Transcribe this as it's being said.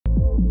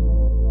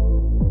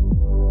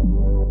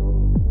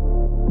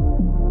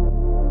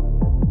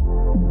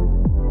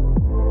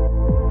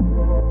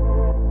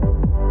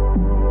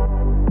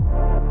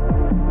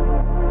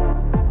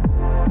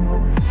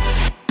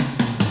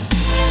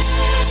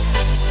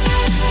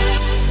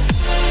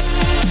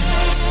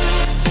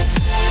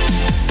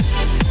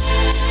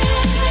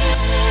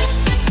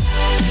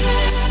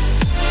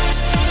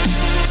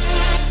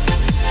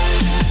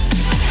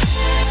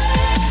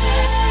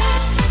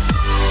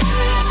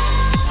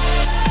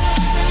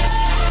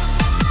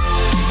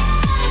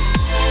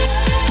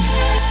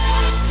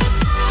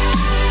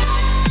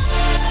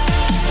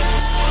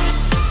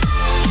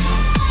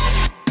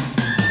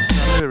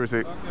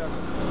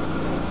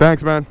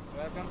Thanks, man.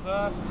 Welcome,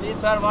 sir. Please,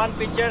 sir, one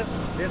picture.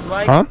 This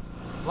bike. Huh?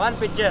 One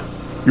picture.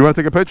 You want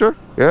to take a picture?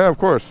 Yeah, of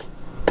course.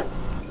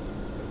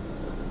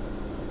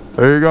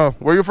 There you go.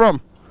 Where you from?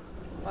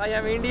 I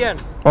am Indian.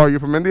 Oh, you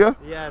from India?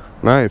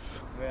 Yes.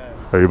 Nice.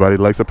 Yes. Everybody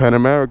likes a Pan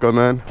America,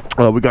 man.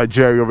 We got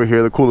Jerry over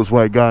here, the coolest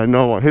white guy I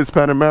know, on his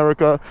Pan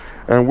America.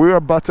 And we're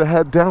about to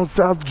head down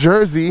South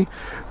Jersey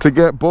to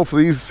get both of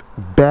these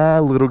bad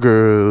little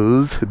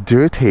girls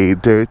dirty,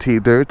 dirty,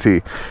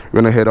 dirty.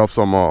 We're gonna hit off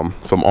some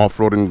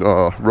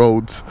off-roading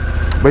roads.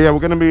 But yeah, we're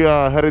gonna be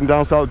heading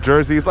down South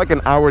Jersey. It's like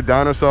an hour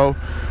down or so.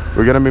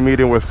 We're gonna be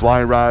meeting with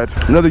Flying Ride,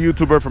 another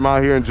YouTuber from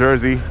out here in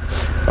Jersey.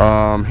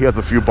 He has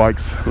a few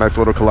bikes, nice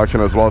little collection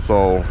as well.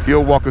 So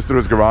he'll walk us through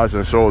his garage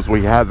and show us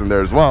what he has in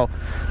there as well.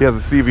 He has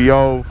a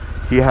CVO,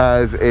 he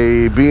has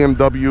a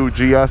BMW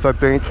GS, I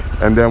think.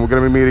 And then we're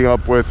gonna be meeting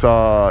up with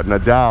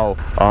Nadal.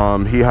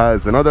 He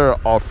has another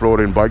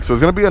off-roading bike. So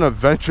it's gonna be an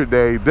adventure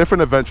day,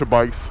 different adventure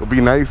bikes. It'll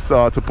be nice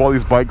to put all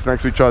these bikes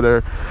next to each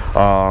other,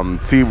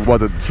 see what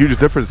the huge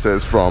difference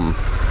is from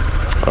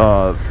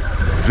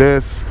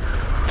this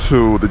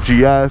to the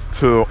GS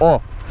to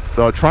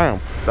the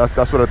Triumph.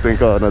 That's what I think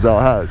Nadal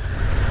has.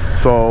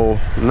 So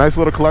nice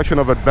little collection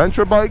of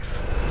adventure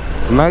bikes,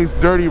 nice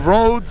dirty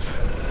roads,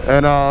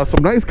 and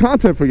some nice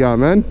content for y'all,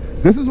 man.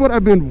 This is what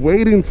I've been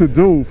waiting to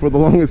do for the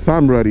longest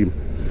time already,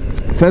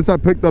 since I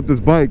picked up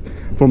this bike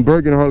from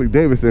Bergen Harley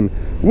Davidson,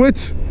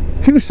 which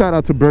huge shout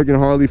out to Bergen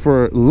Harley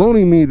for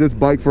loaning me this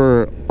bike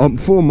for a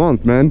full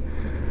month, man.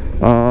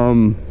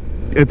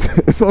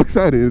 It's so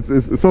exciting.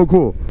 It's so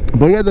cool.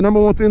 But yeah, the number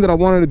one thing that I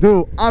wanted to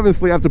do,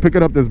 obviously after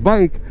picking up this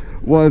bike,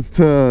 was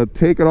to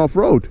take it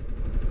off-road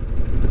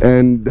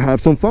and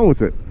have some fun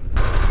with it.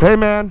 Hey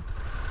man,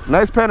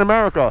 nice Pan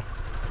America.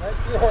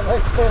 Nice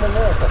Pan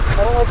America. I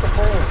don't like the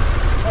frame.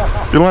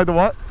 You don't like the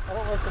what? I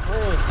don't like the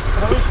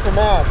frame. At least the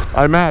match.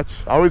 I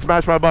match. I always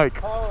match my bike.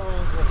 Power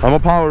Ranger. I'm a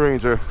Power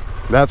Ranger.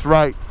 That's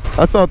right.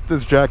 I thought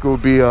this jacket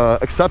would be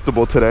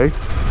acceptable today.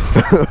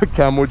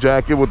 Camel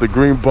jacket with the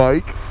green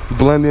bike,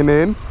 blending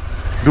in,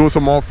 doing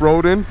some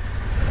off-roading.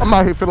 I'm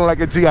out here feeling like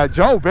a G.I.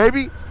 Joe,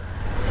 baby.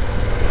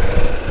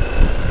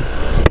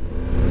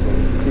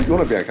 You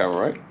want to be on camera,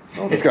 right?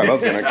 This guy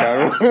loves being on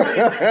camera.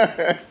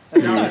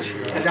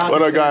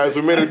 What up, guys?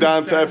 We made it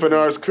down to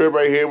FNR's crib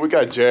right here. We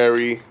got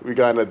Jerry, we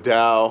got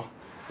Nadal,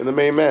 and the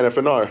main man,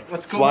 FNR.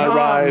 What's going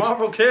on,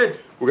 Marvel Kid?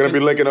 We're gonna be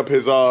linking up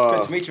his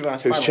good to meet you, man.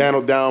 his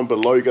channel down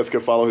below. You guys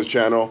can follow his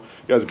channel.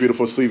 He has a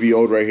beautiful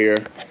CVO right here.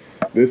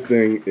 This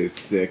thing is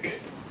sick.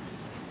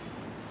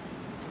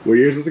 What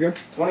year is this again?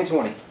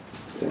 2020.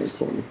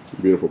 2020.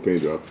 Beautiful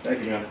paint job.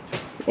 Thank you, man.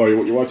 Oh,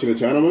 you're watching the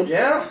channel, man?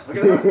 Yeah, look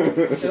at that.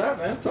 Look at that,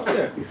 man. It's up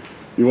there.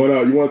 You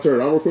wanna turn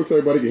it on real quick so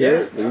everybody can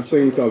hear it? This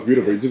thing sounds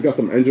beautiful. You just got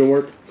some engine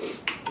work.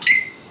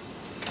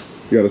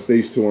 You got a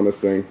stage 2 on this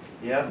thing.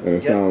 Yeah. And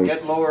it sounds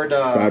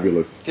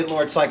fabulous. Get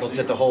lowered cycles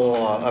did the whole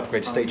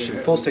upgrade stage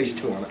 2, full stage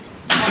 2 on it.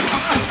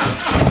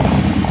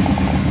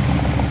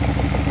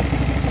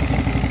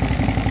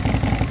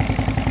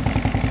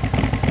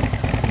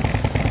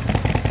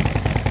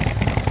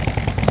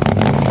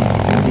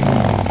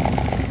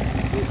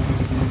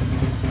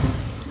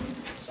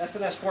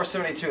 SNS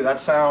 472. That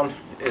sound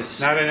is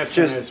not an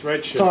SNS. It's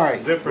red shit. Sorry,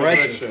 Zipper.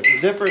 red shit.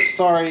 Zippers.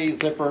 Sorry,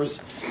 zippers.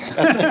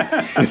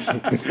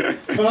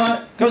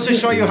 Goes to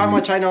show you how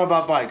much I know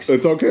about bikes.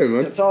 It's okay,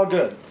 man. It's all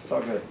good. It's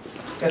all good.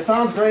 It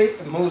sounds great.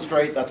 It moves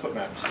great. That's what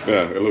matters.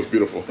 Yeah, it looks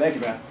beautiful. Thank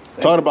you, man.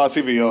 Talking about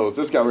CVOs,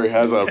 this guy right here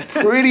has a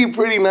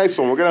pretty nice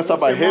one. We're gonna stop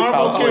by his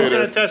house later. We're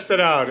gonna test it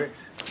out.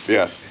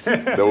 Yes,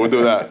 so we'll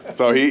do that.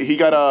 So he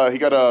got a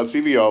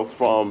CVO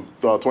from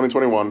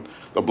 2021,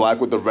 the black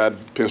with the red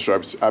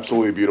pinstripes,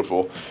 absolutely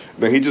beautiful.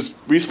 Then he just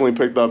recently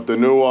picked up the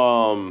new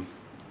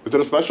is it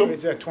a special?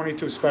 It's a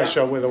 22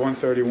 special with a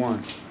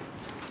 131.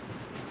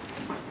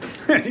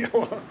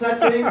 That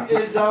thing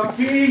is a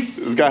piece.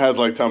 This guy has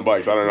like 10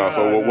 bikes. I don't know.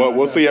 So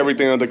we'll see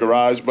everything in the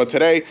garage. But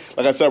today,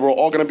 like I said, we're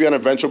all gonna be on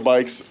adventure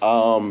bikes.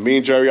 Me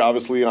and Jerry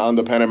obviously on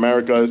the Pan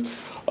Americas.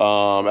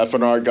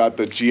 FNR got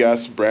the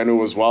GS brand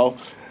new as well.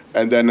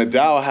 And then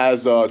Nadal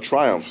has the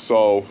Triumph.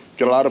 So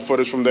get a lot of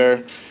footage from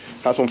there.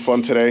 Have some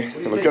fun today.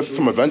 And let's get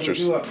some adventures.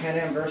 Should we do a Pan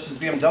Am versus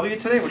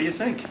BMW today? What do you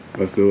think?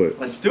 Let's do it.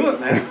 Let's do it,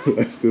 man.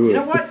 Let's do it. You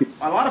know what?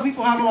 A lot of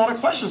people have a lot of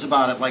questions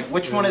about it. Like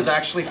which one is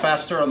actually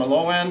faster on the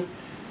low end?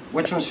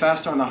 Which one's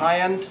faster on the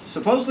high end?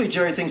 Supposedly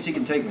Jerry thinks he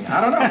can take me. I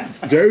don't know.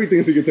 Jerry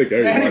thinks he can take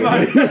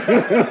everybody.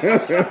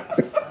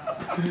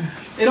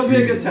 It'll be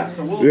a good test.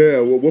 So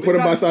we'll put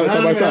them by side by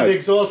have side. the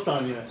exhaust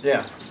on yet.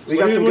 Yeah. We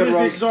got some good roads.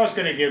 What is the exhaust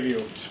going to give you?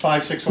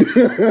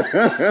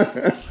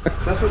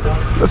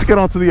 500-600. Let's get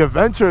on to the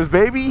adventures,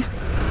 baby.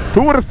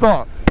 Who would have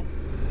thought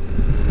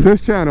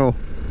this channel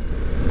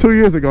 2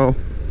 years ago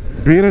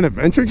being an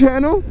adventure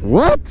channel?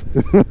 What?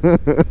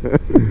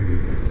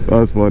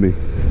 That's funny.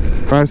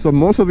 All right, so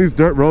most of these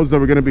dirt roads that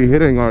we're going to be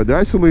hitting they're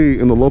actually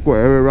in the local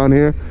area around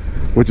here,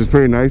 which is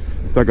pretty nice.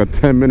 It's like a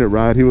 10-minute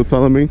ride, he was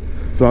telling me,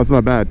 so that's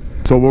not bad.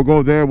 So we'll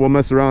go there, we'll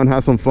mess around,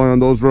 have some fun on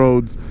those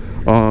roads.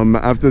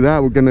 After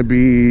that, we're going to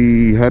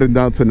be heading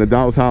down to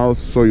Nadal's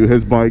house, show you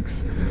his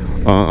bikes.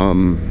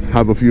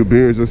 have a few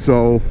beers or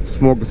so,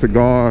 smoke a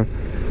cigar,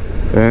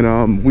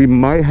 and we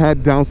might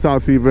head down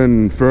south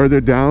even further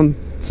down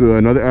to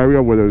another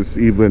area where there's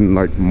even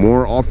like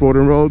more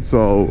off-roading roads.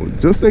 So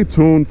just stay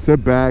tuned,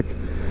 sit back,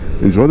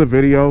 enjoy the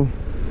video,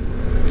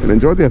 and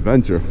enjoy the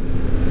adventure.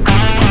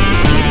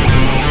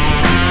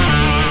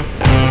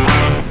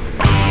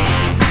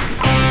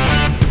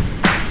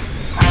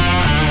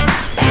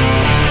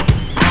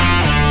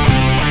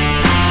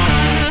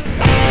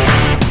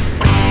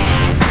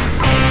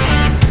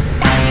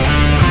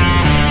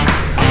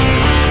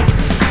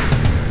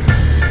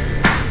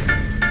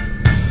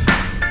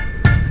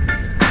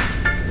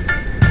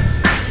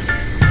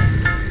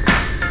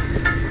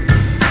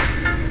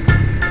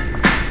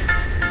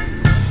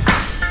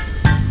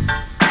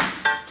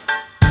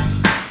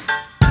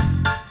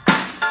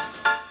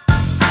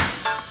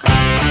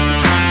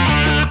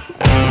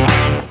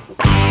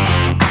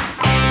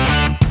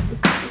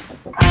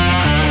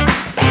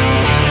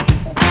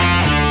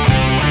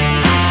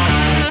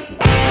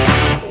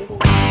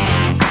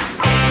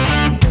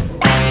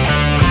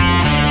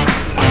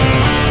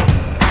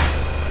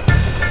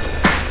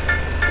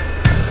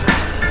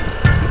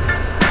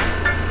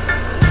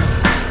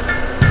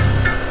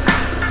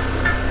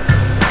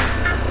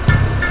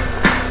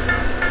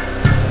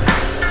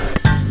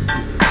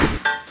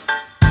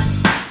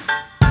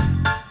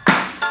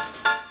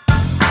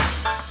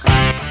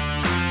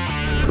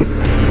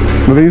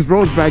 These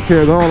roads back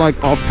here, they're all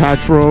like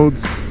off-patch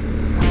roads,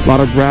 a lot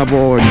of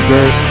gravel and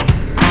dirt.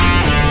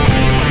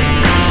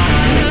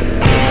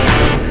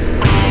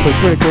 So it's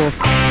pretty cool.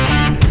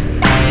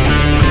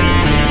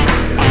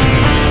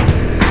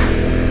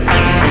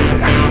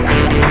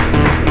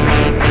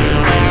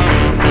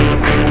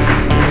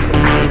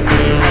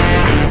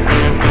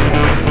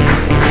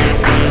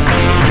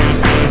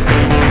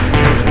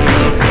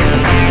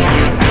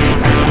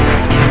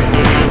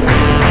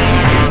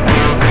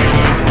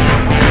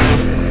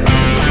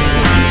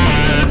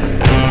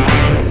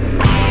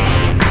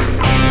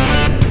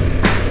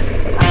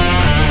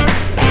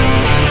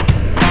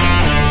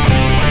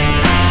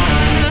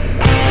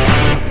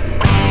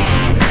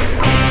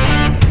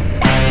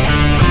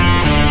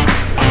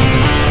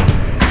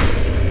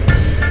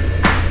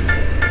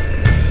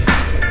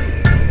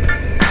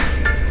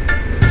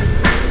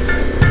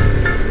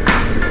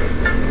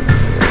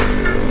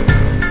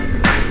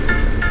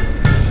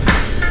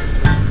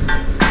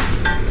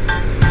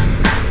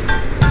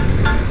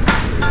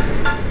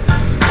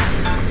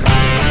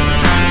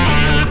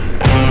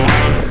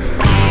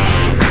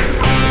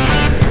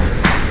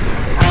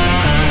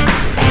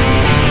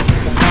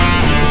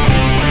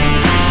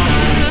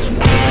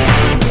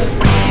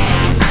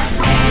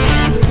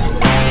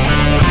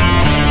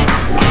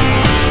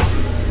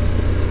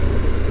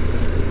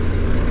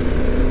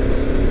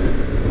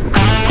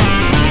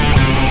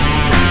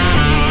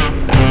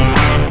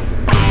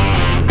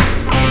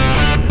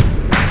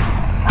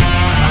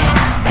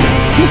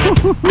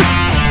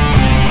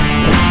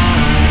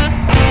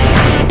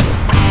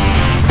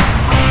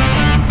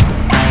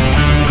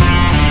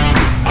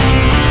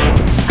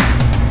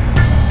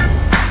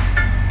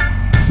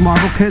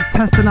 Marble kid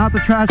testing out the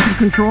traction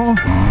control.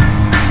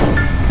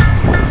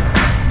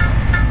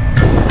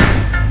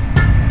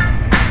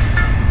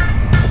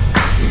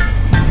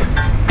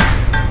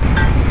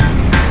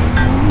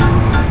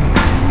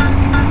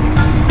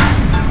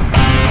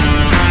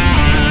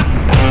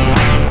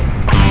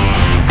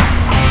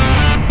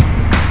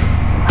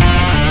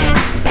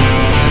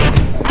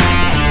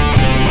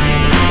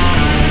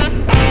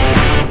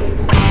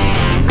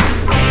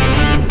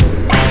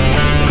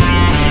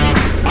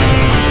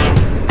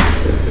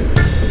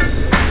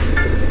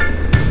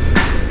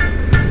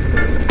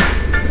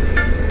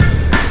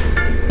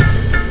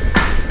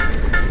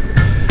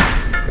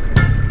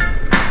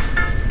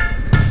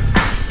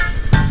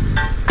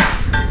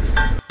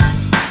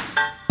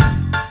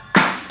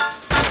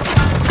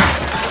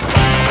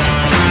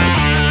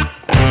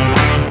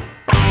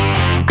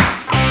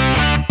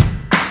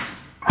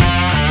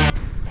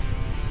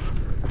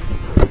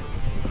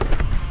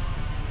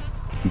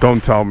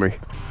 Don't tell me.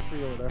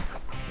 Tree over there.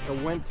 The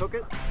wind took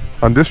it.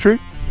 On this tree?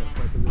 Yeah,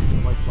 right to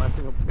this lights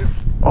flashing up there.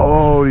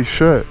 Holy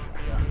shit.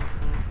 Yeah.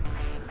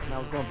 And I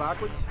was going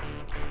backwards.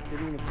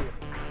 Didn't even see it.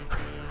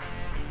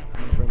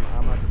 I'm gonna bring the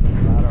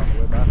ladder on the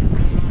way back.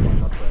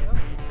 Going up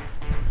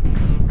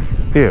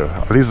there.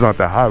 Yeah, at least it's not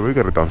that high. We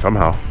got it done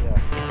somehow.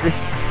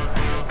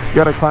 Yeah. You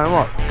gotta climb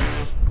up.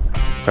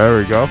 There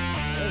we go.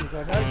 Hey,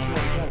 I got you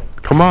again.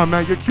 Come on,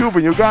 man. You're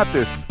Cuban. You got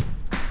this.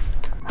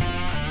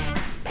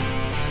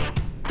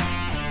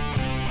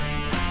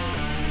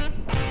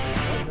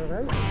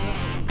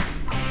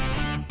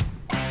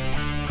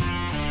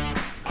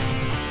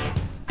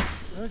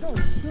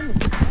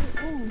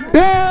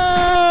 Yay!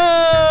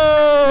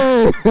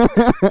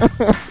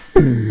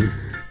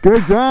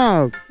 Good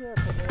job.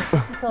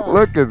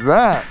 Look at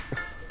that.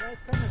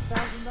 That's coming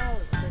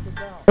 $1,000 to take it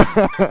down.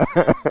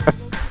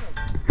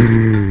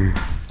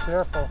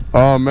 Careful.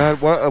 Oh man,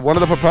 one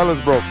of the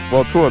propellers broke.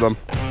 Well, two of them.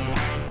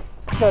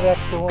 It's got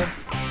extra ones.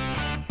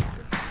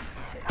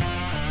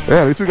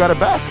 Yeah, at least we got it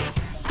back.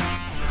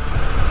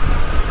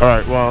 All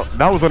right, well,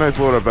 that was a nice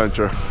little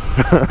adventure.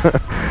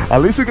 At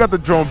least we got the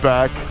drone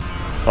back,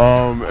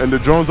 and the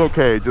drone's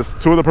okay.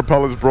 Just 2 of the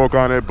propellers broke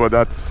on it, but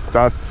that's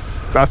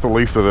the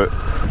least of it.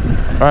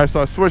 All right, so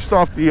I switched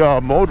off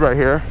the mode right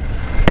here.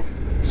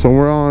 So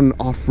we're on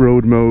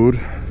off-road mode.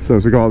 So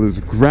we got all this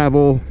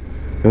gravel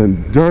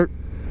and dirt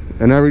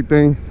and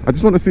everything. I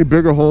just want to see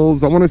bigger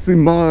holes. I want to see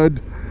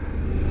mud.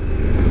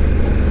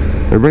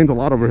 It rained a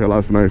lot over here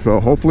last night, so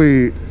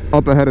hopefully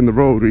up ahead in the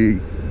road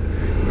we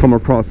come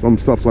across some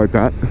stuff like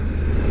that.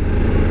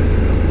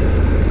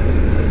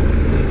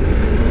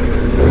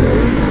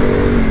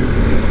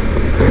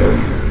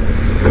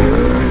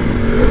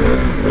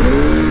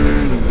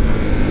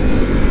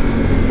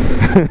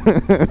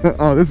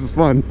 Oh, this is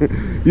fun.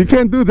 You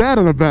can't do that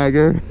on a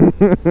bagger.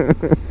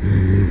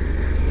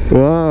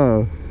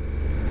 Wow.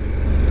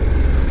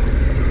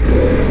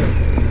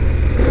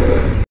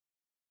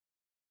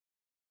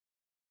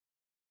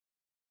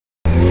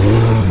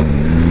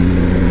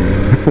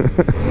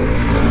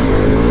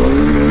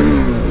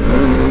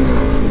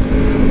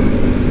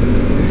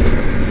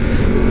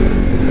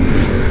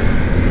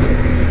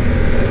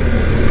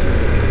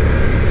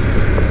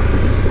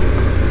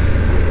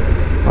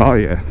 Oh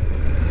yeah,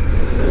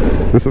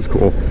 this is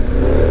cool.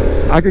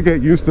 I could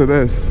get used to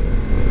this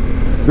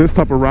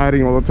type of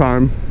riding all the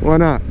time. Why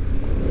not?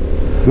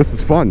 This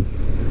is fun.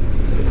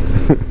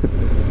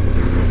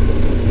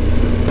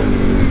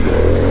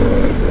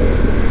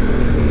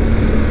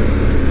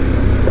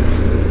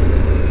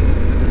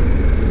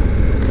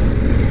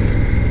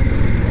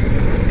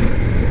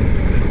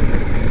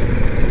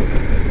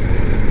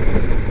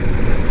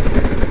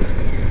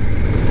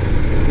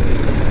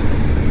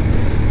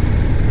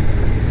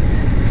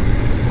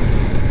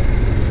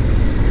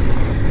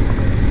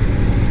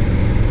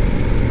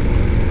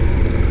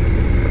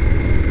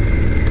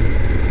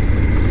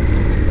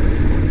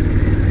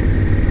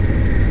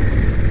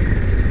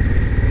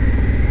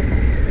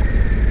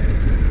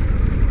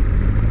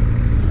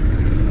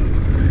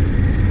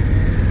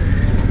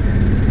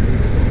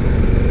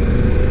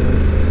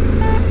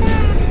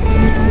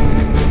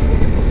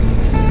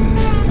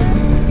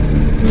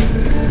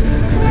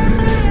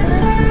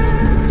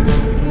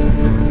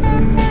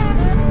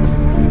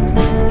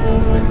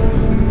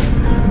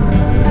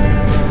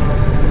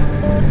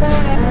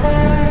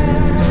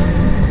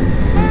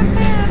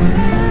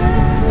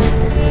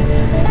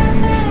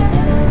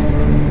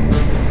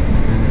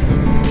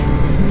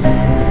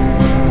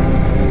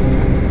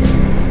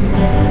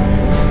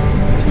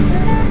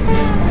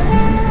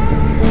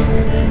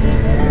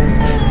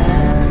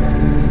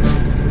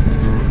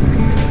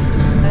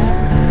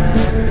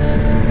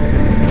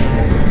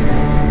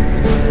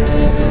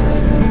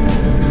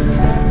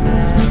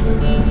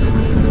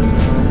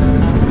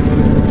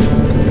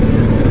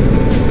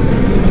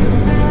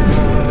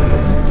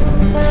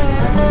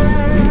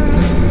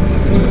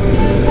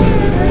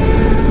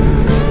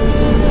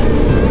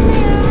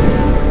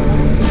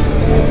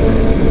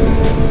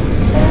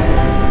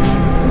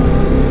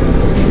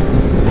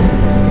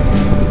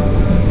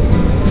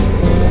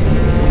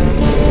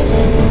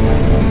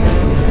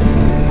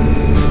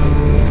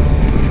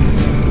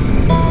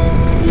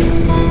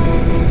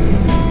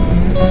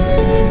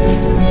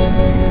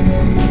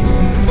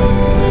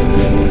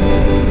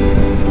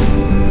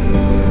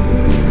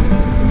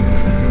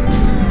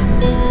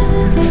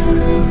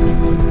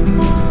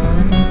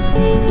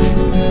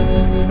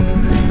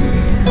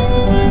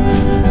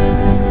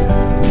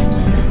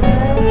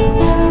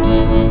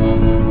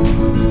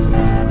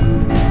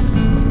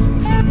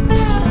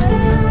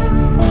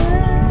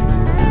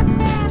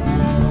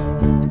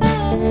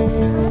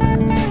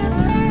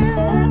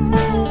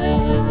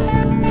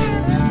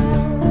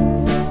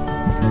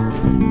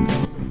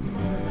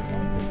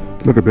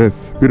 Look at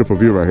this beautiful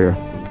view right here.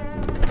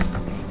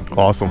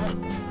 Awesome.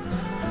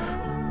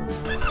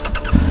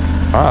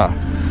 Ah,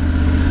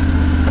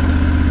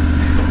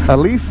 at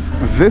least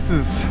this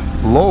is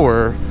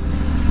lower,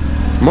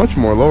 much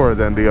more lower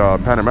than the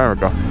Pan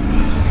America.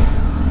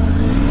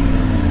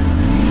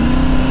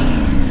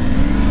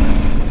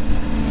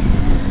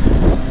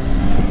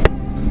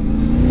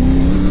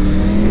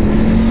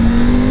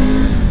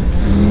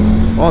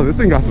 Oh, this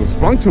thing got some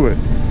spunk to it.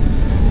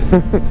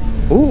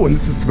 Oh, and the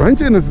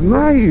suspension is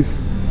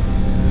nice.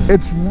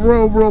 It's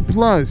real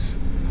plush.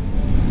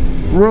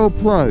 Real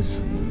plush.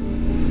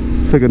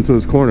 Take it to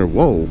his corner.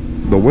 Whoa,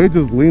 the way it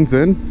just leans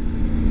in.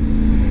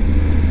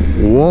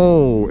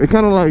 Whoa, it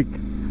kind of like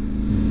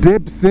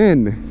dips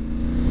in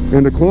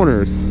the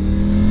corners.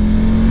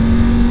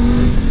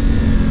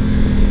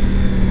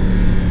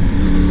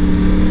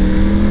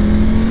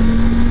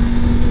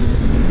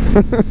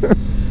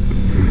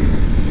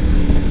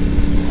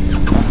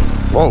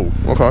 Whoa,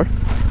 okay.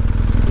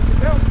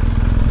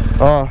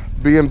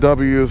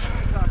 BMW's.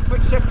 It's a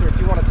quick shifter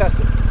if you want to test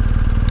it.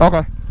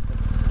 Okay.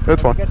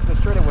 It's fine. Get to the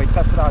straightaway,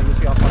 test it out, you'll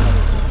see how fun that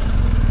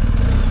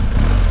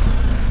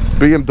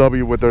is.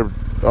 BMW with their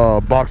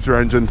boxer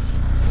engines.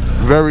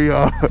 Very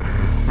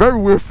very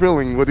weird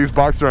feeling with these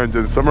boxer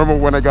engines. I remember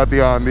when I got the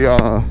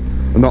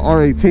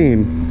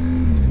R18,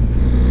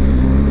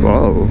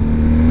 Whoa.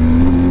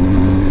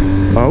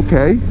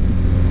 Okay.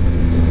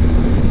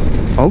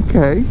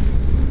 Okay.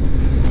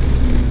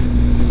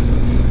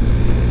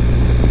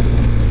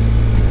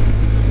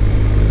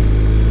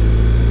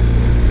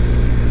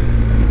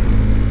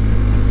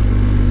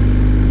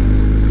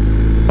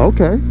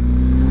 Okay.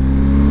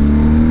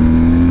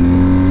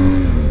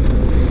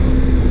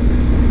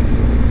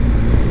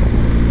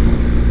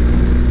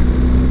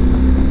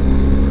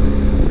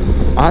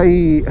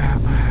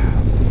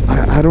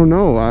 I don't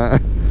know. I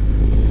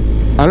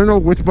don't know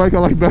which bike I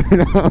like better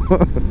now.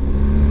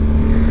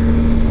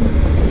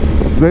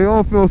 They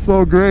all feel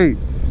so great.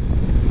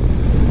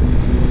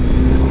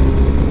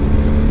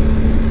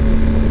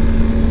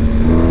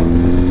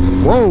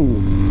 Whoa!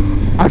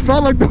 I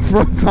felt like the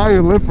front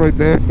tire lift right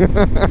there.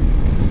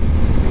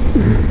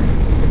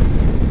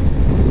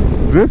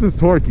 This is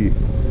torquey.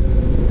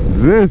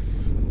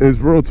 This is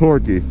real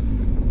torquey.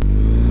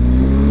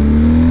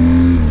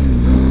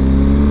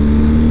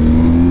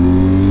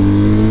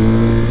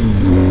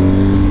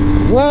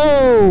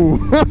 Whoa!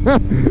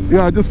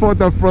 Yeah, I just felt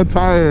that front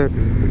tire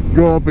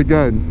go up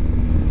again.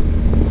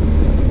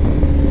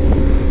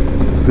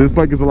 This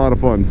bike is a lot of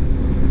fun.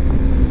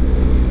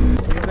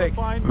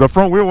 The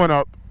front wheel went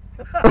up.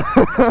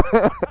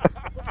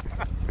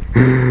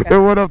 It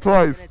went up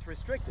twice. It's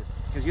restricted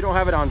because you don't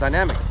have it on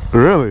dynamic.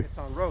 Really? It's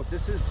on road.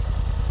 It's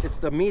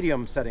the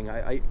medium setting.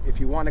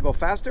 If you want to go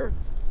faster,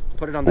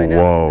 put it on dynamic.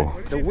 Whoa.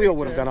 The wheel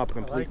would have gone up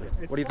completely.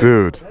 What do you think?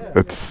 Dude,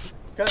 it's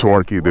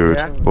torquey, dude.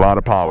 Yeah? A lot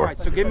of All power. right,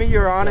 so give me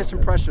your honest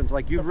impressions.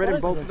 Like, you've ridden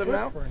both of them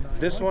now.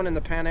 This one and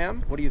the Pan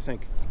Am. What do you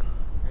think?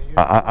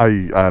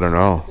 I don't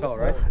know. Tell,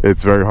 right?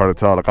 It's very hard to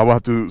tell. Like, I will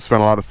have to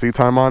spend a lot of seat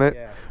time on it,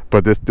 Yeah.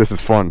 but this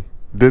is fun.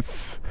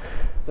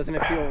 Doesn't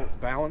it feel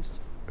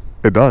balanced?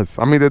 It does.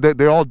 I mean,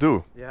 they all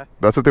do. Yeah.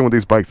 That's the thing with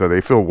these bikes, that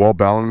they feel well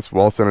balanced,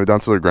 well centered down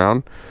to the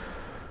ground.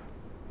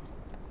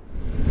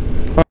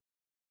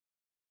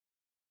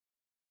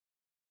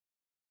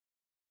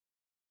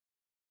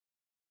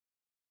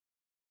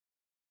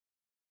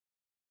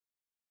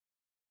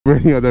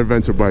 Any other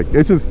adventure bike,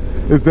 it's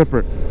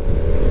different.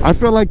 I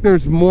feel like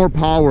there's more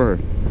power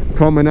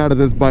coming out of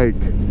this bike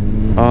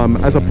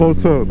as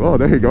opposed to, oh,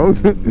 there he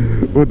goes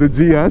with the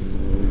GS,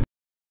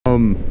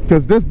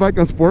 because this bike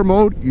on sport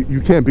mode,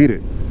 you can't beat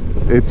it.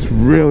 It's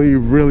really,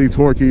 really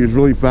torquey. It's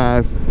really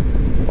fast.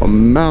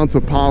 Amounts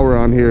of power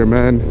on here,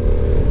 man,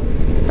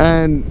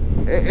 and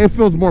it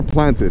feels more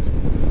planted.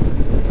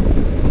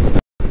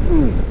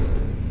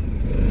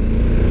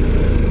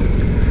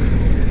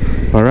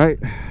 All right,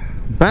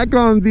 back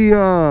on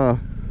the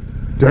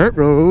dirt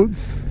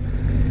roads.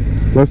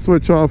 Let's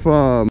switch off,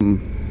 let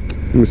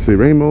me see,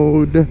 rain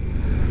mode,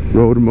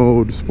 road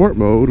mode, sport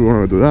mode. We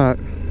want to do that.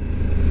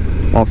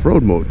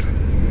 Off-road mode.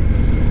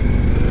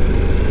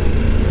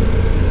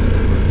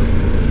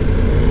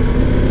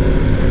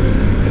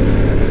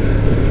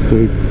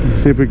 So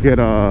see if we get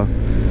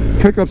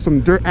pick up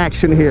some dirt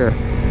action here.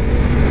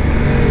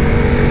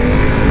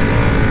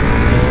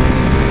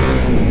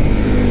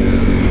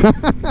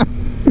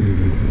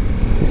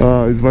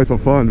 These bikes are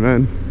fun,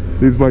 man.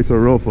 These bikes are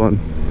real fun.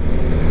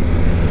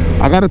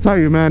 I gotta tell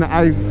you, man,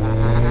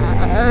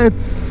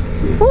 it's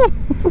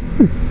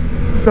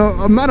the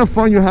amount of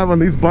fun you have on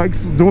these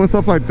bikes doing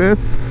stuff like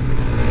this,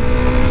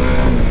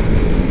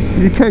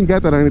 you can't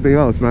get that on anything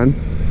else, man.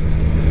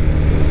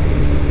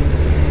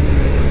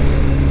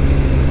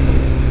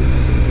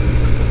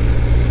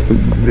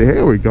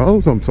 There we go.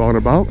 That's what I'm talking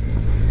about.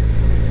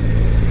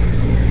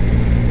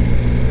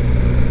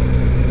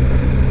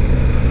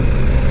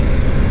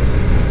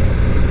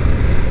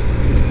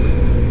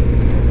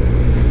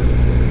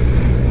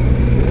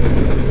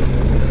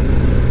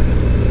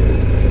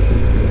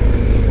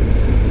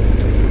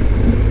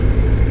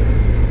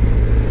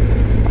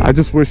 I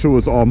just wish it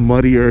was all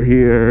muddier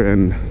here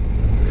and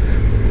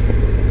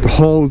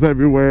holes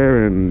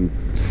everywhere and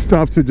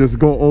stuff to just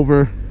go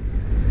over.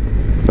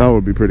 That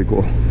would be pretty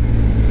cool.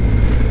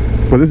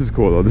 But this is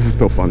cool though. This is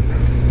still fun.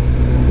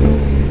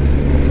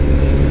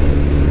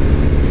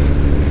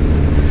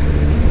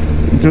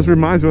 It just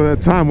reminds me of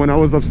that time when I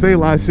was upstate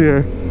last year,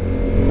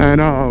 and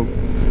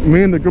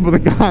me and the group of the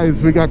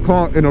guys, we got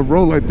caught in a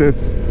road like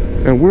this,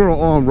 and we were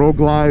all on road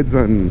glides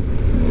and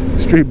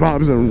street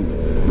bobs and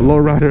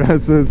lowrider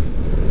S's.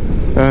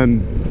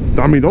 And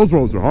I mean, those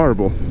roads are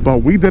horrible, but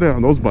we did it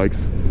on those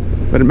bikes.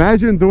 But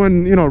imagine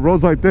doing, you know,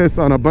 roads like this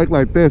on a bike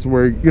like this,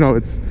 where, you know,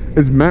 it's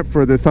meant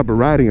for this type of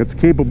riding. It's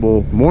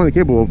capable, more than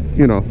capable of,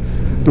 you know,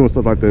 doing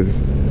stuff like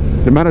this.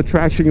 The amount of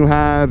traction you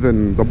have,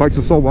 and the bikes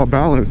are so well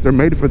balanced, they're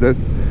made for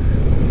this.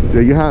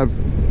 You have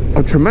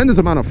a tremendous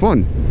amount of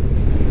fun.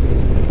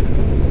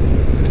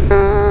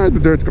 The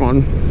dirt's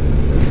gone.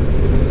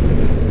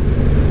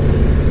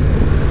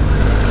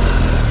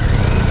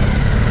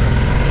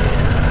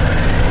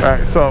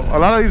 Alright, so a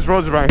lot of these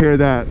roads around here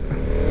that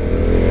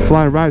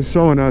Flying Ride's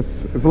showing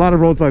us, there's a lot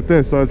of roads like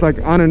this, so it's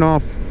like on and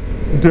off,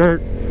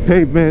 dirt,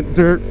 pavement,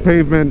 dirt,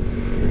 pavement.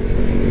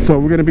 So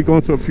we're gonna be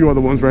going to a few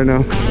other ones right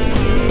now.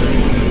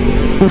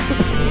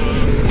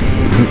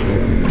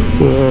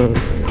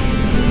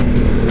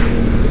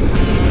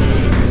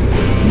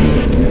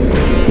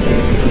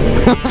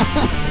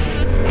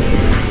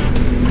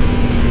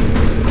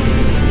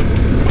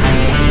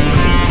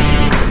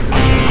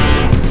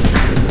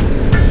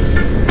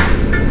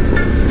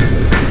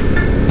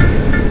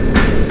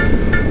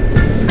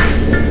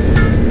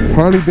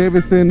 Harley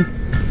Davidson,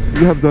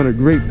 you have done a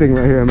great thing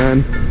right here,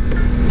 man.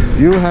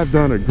 You have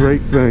done a great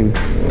thing.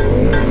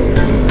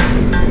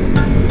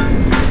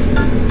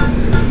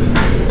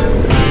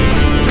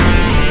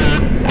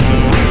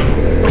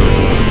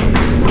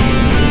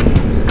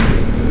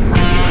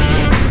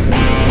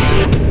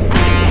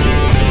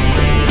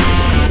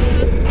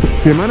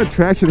 The amount of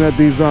traction that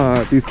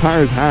these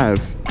tires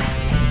have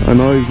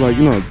on all these, like,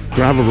 you know,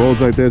 gravel roads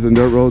like this and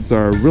dirt roads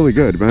are really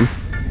good, man.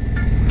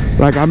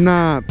 Like,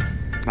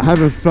 I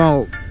haven't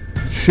felt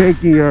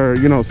shaky or,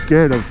 you know,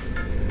 scared of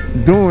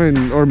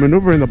doing or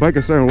maneuvering the bike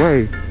a certain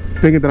way,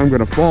 thinking that I'm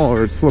gonna fall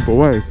or slip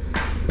away.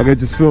 Like, it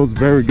just feels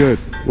very good,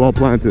 well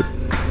planted.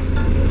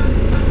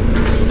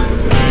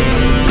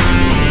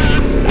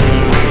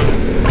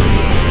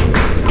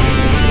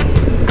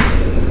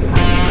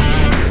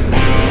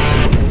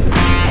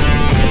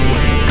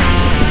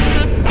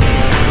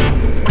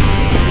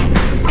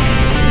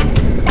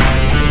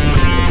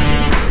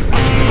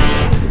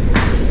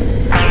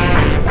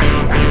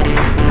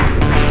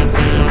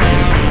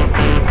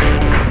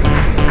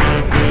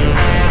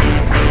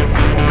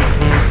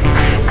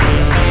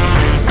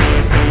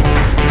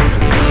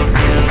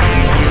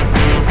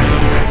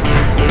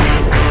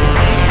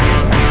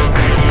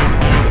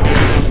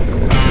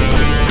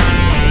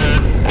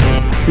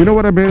 You know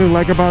what I really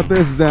like about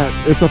this is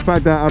that it's the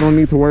fact that I don't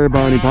need to worry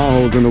about any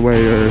potholes in the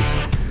way or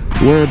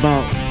worry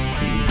about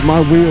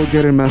my wheel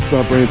getting messed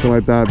up or anything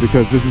like that,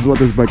 because this is what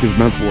this bike is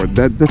meant for.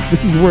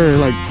 This is where,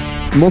 like,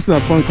 most of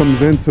that fun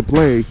comes into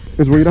play,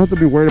 is where you don't have to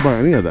be worried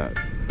about any of that.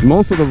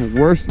 Most of the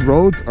worst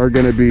roads are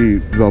going to be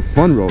the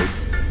fun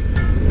roads,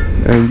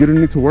 and you don't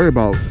need to worry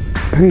about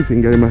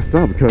anything getting messed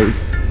up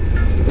because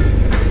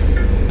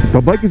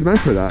the bike is meant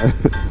for that.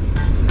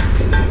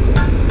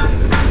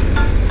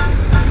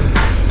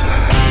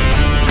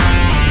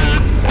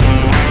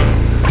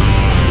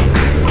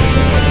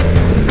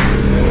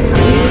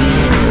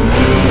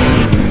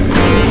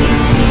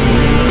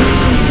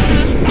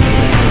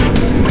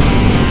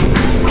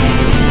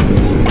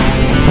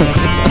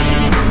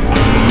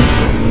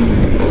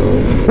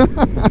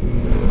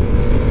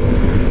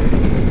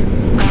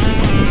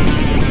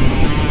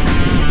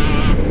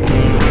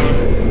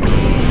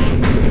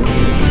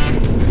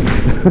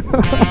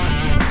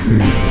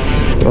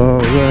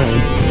 Oh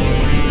man.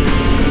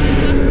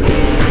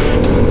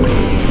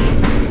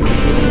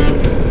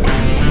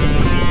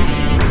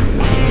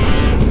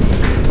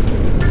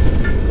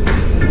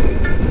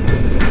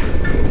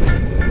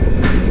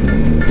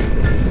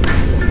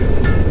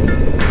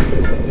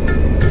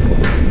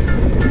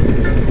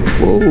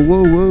 Whoa,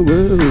 whoa, whoa, whoa.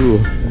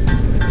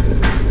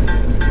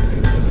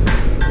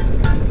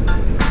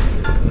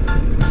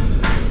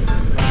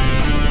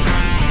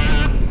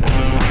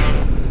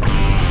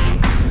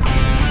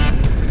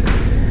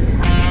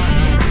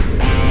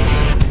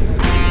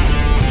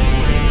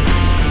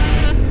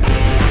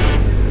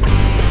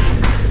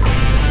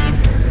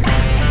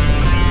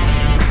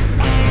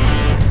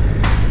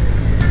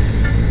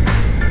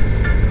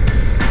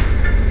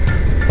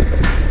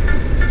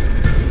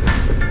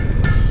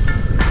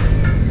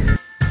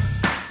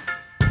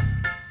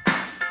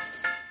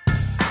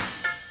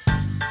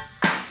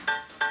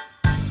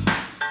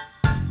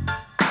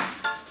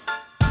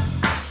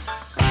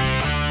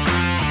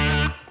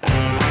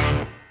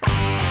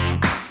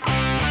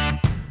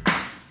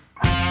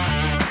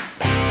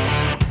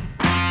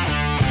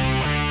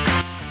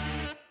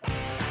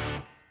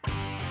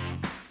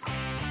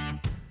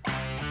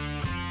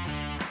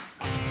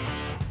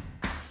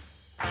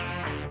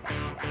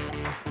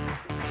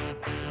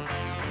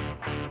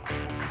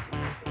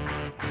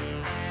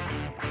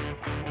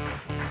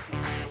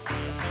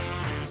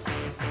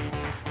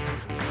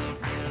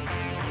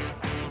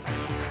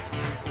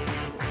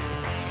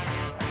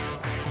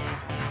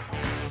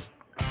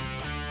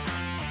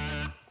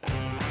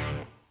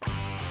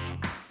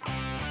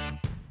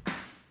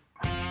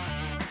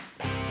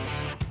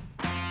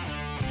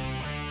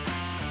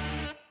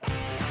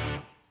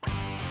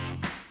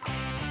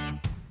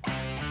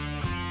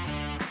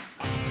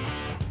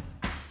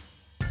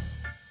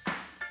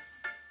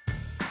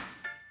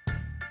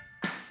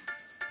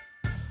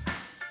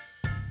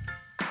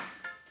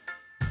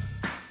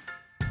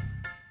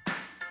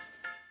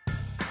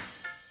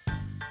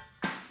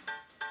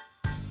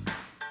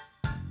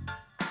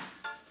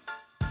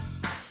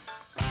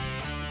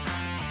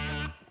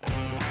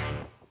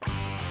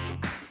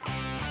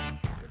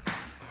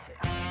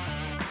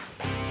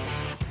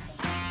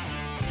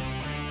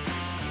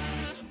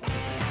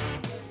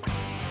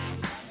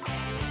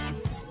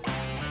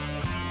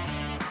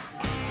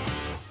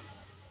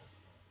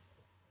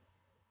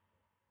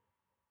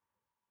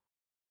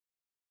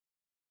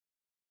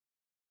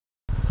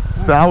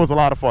 That was a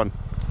lot of fun.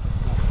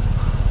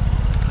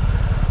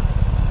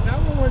 That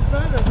one was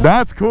better.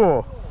 That's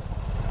cool.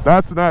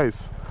 That's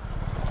nice. I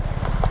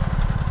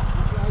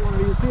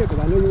wanted you to see it because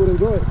I knew you would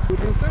enjoy it.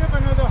 Instead of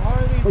another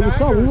Harley But you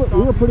saw,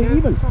 we were pretty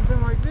even.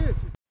 Something like